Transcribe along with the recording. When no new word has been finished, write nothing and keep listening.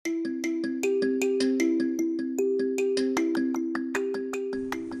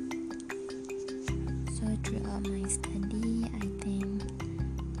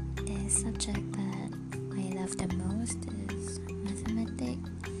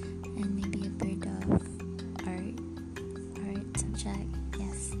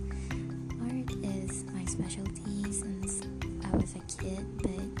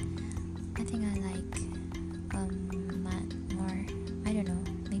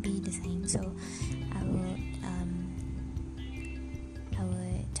So I would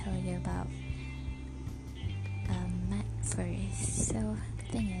tell you about math first. So the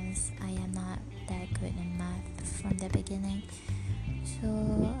thing is, I am not that good in math from the beginning. So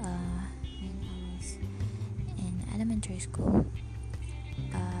when I was in elementary school,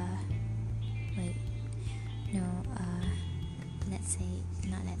 wait, no,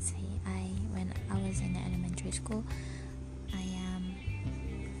 when I was in elementary school,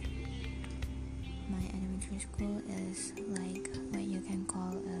 my elementary school is like what you can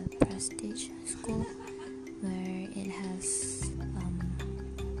call a prestige school, where it has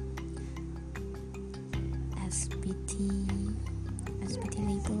SBT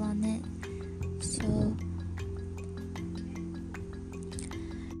label on it. So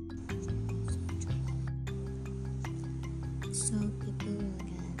people will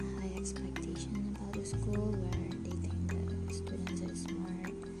get high expectation about the school, where they think the students are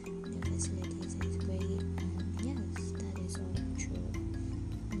smart, the facilities is great, and yes, that is all true.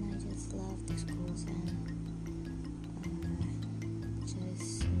 And I just love the schools, and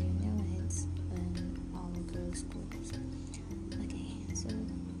just so you know, it's an all-girls schools. Okay, so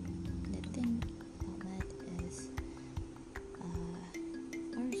the thing about math is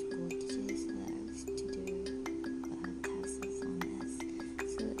our school teaches us to do tests on us.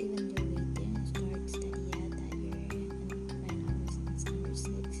 So even though we didn't start study yet that year, and when I was in standard 6,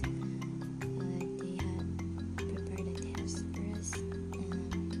 they had prepared a test for us, and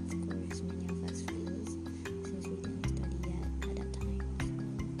of course many of us failed since we didn't study yet at that time.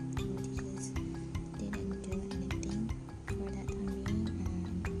 So our teachers didn't do anything for that time being,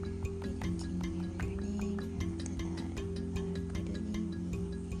 and we continue learning, and after that gradually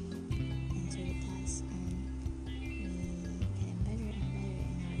we answer the test, and we getting better and better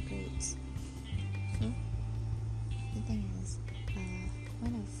in our grades. So the thing is,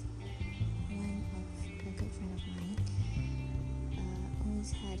 one of a good friend of mine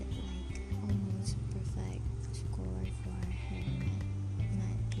always had like almost perfect score for her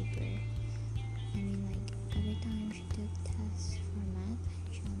math paper. I mean, like every time she took tests for math,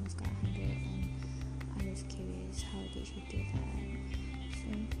 she almost got 100, and I was curious, how did she do that? So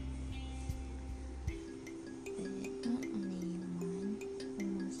not only one,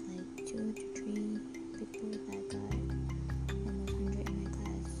 almost like 2 to 3 people that got almost 100 in my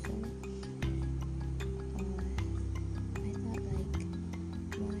class. So I thought, like,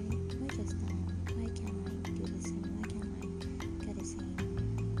 why just them? Why can't I do the same? Why can't I get the same,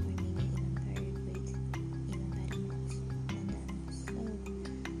 or maybe even better with even better marks than them? So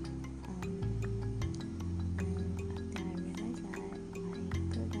and after I realized that, I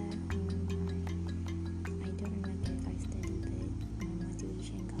go back home. I don't remember if I studied, but my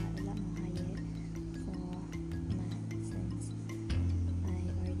motivation got a lot more higher for math, since I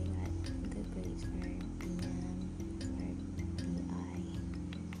already got good grades for BM, for BI,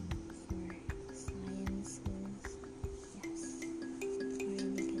 for sciences. Yes, it's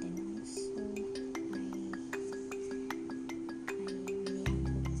already good enough. So I really am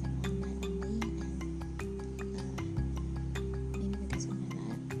focusing on math only, and maybe because of my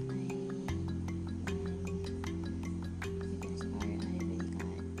math, because I really got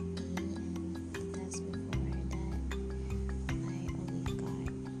A, and the test before that, I always got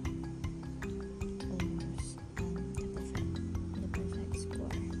almost the perfect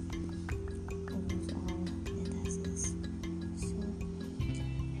score, almost all the tests. So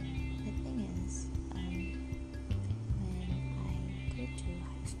the thing is, when I go to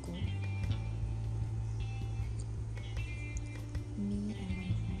high school, me and my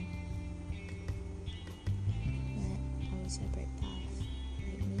friend went our separate path.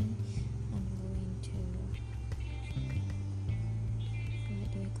 Like me, I'm going to, what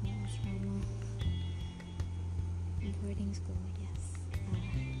do we call asrama? Boarding school, yes. For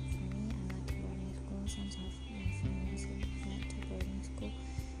me, I went to boarding school. Some of my friends went to boarding school,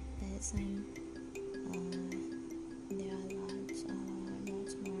 but some there are lots more of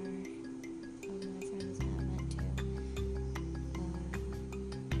my friends that went to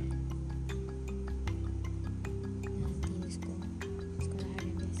teen school. School I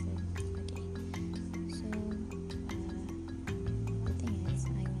haven't visited. Okay, so the thing is, I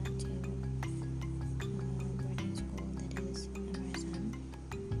went to boarding school that is MRSM.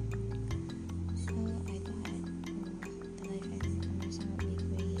 So I thought the life at MRSM would be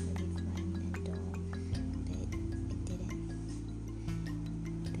great, would be fun and dull, but it didn't.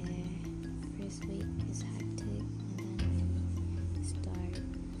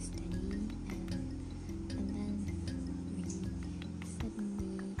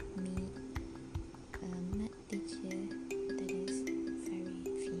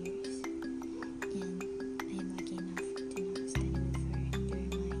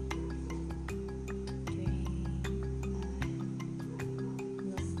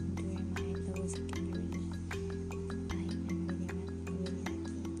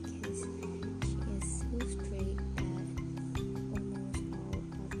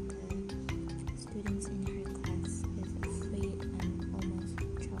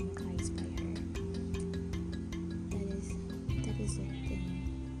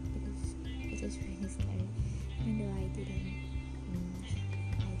 just really scary. Even though I didn't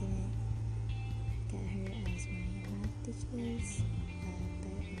get her as my math teachers,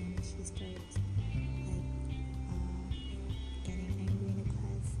 but when she starts like getting angry in the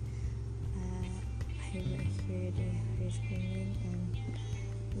class, I would hear her screaming, and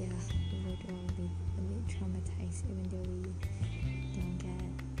yeah, we would all be a bit traumatized, even though we don't get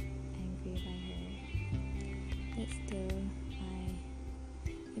angry by her. But still,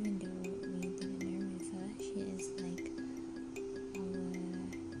 even though we didn't learn with her, she is like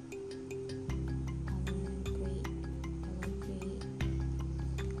our great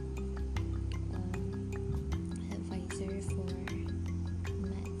advisor for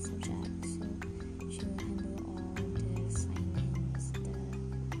math subjects. So she will handle all the assignments, the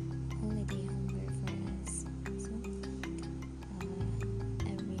holiday homework for us. So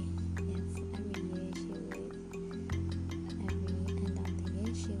every year every end of the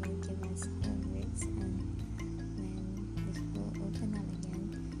year she will give us homeworks, and when the school open up again,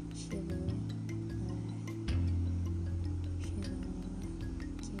 she will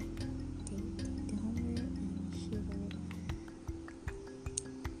take the homework, and she will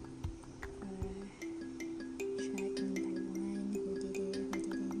track one by one who did it,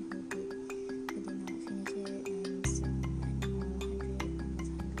 who did not finish it, and so on, all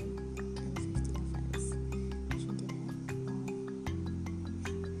 150 of us. She did it all.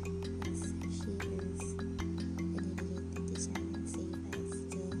 Yes, she is a dedicated teacher and save us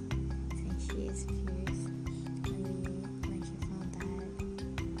still, since she is fierce. When she found that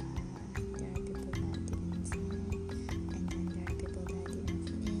there are people that didn't sign, and then there are people that didn't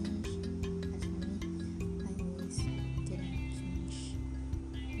finish. As for me, I always didn't finish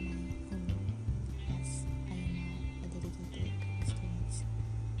my homework, as I am not a dedicated student.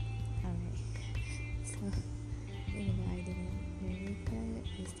 Alright, so even though I didn't learn with her,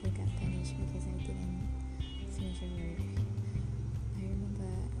 I still got punished because I didn't finish her work. I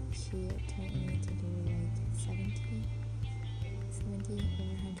remember she told me to do like 70 or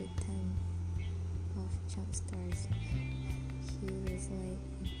 110 of jump stars. She was like,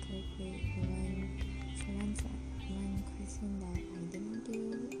 calculate one question that I didn't do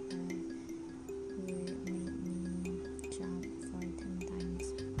would make me jump for 10 times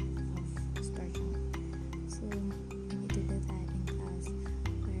of star jump. So I need to do that in class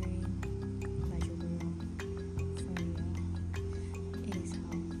wearing baju bolong for real. It is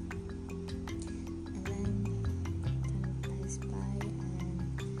hell. And then time passed by, and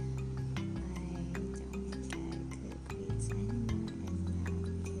I don't get good grades anymore in math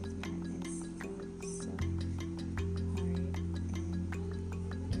because math is so hard and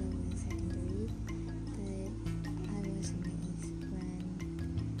low in secondary. But I was amazed when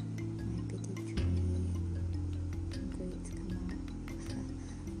my PT3 grades come out.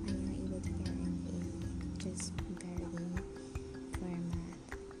 I am able to get an A, just barely, for math,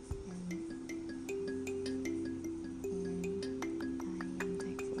 and I am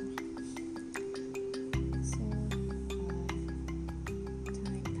thankful. So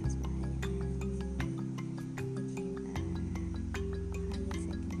time passed by, and we became a higher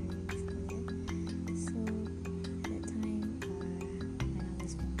secondary student. So at that time, when I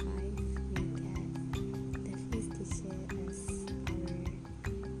was form 5, we got the first teacher as our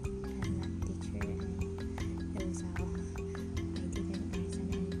math teacher, and it was how I didn't understand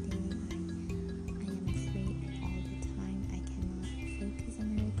anything. I am afraid all the time. I cannot focus in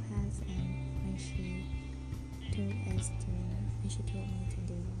her class, and when she told me to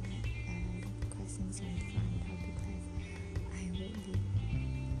do questions in front of the class, I would be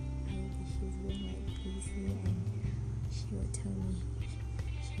feeling like crazy, and she would tell me,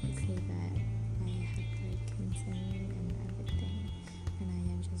 she would say that I have Parkinson and everything, and I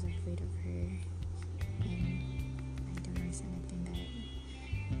am just afraid of her, and I don't understand anything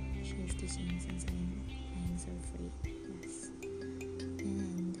that she is teaching me, since I am so afraid. Yes.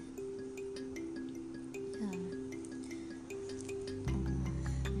 And yeah, I'm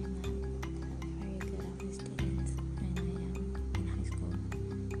not very good of a student when I am in high school,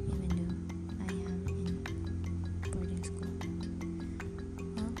 even though I am in boarding school.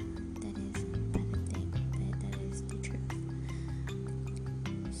 Well, that is pathetic, but that is the truth.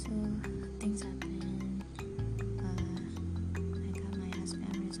 So things happen. I got my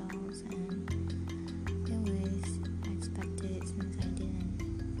SPM results, and it was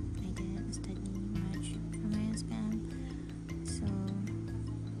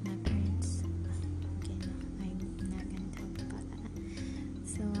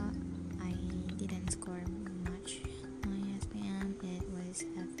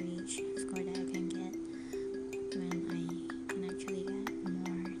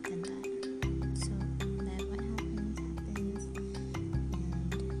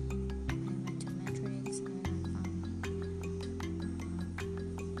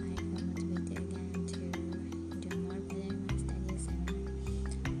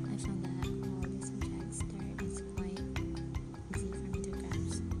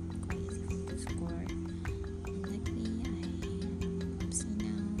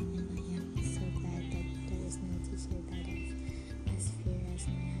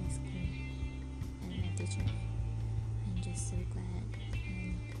future. I'm just so glad,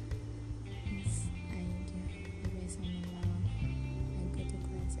 and yes, I always am alone. I go to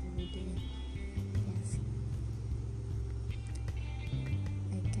class every day. Yes,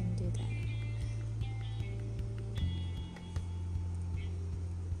 I can do that.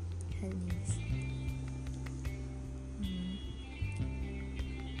 At least.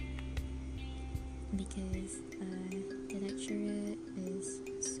 Because the lecturer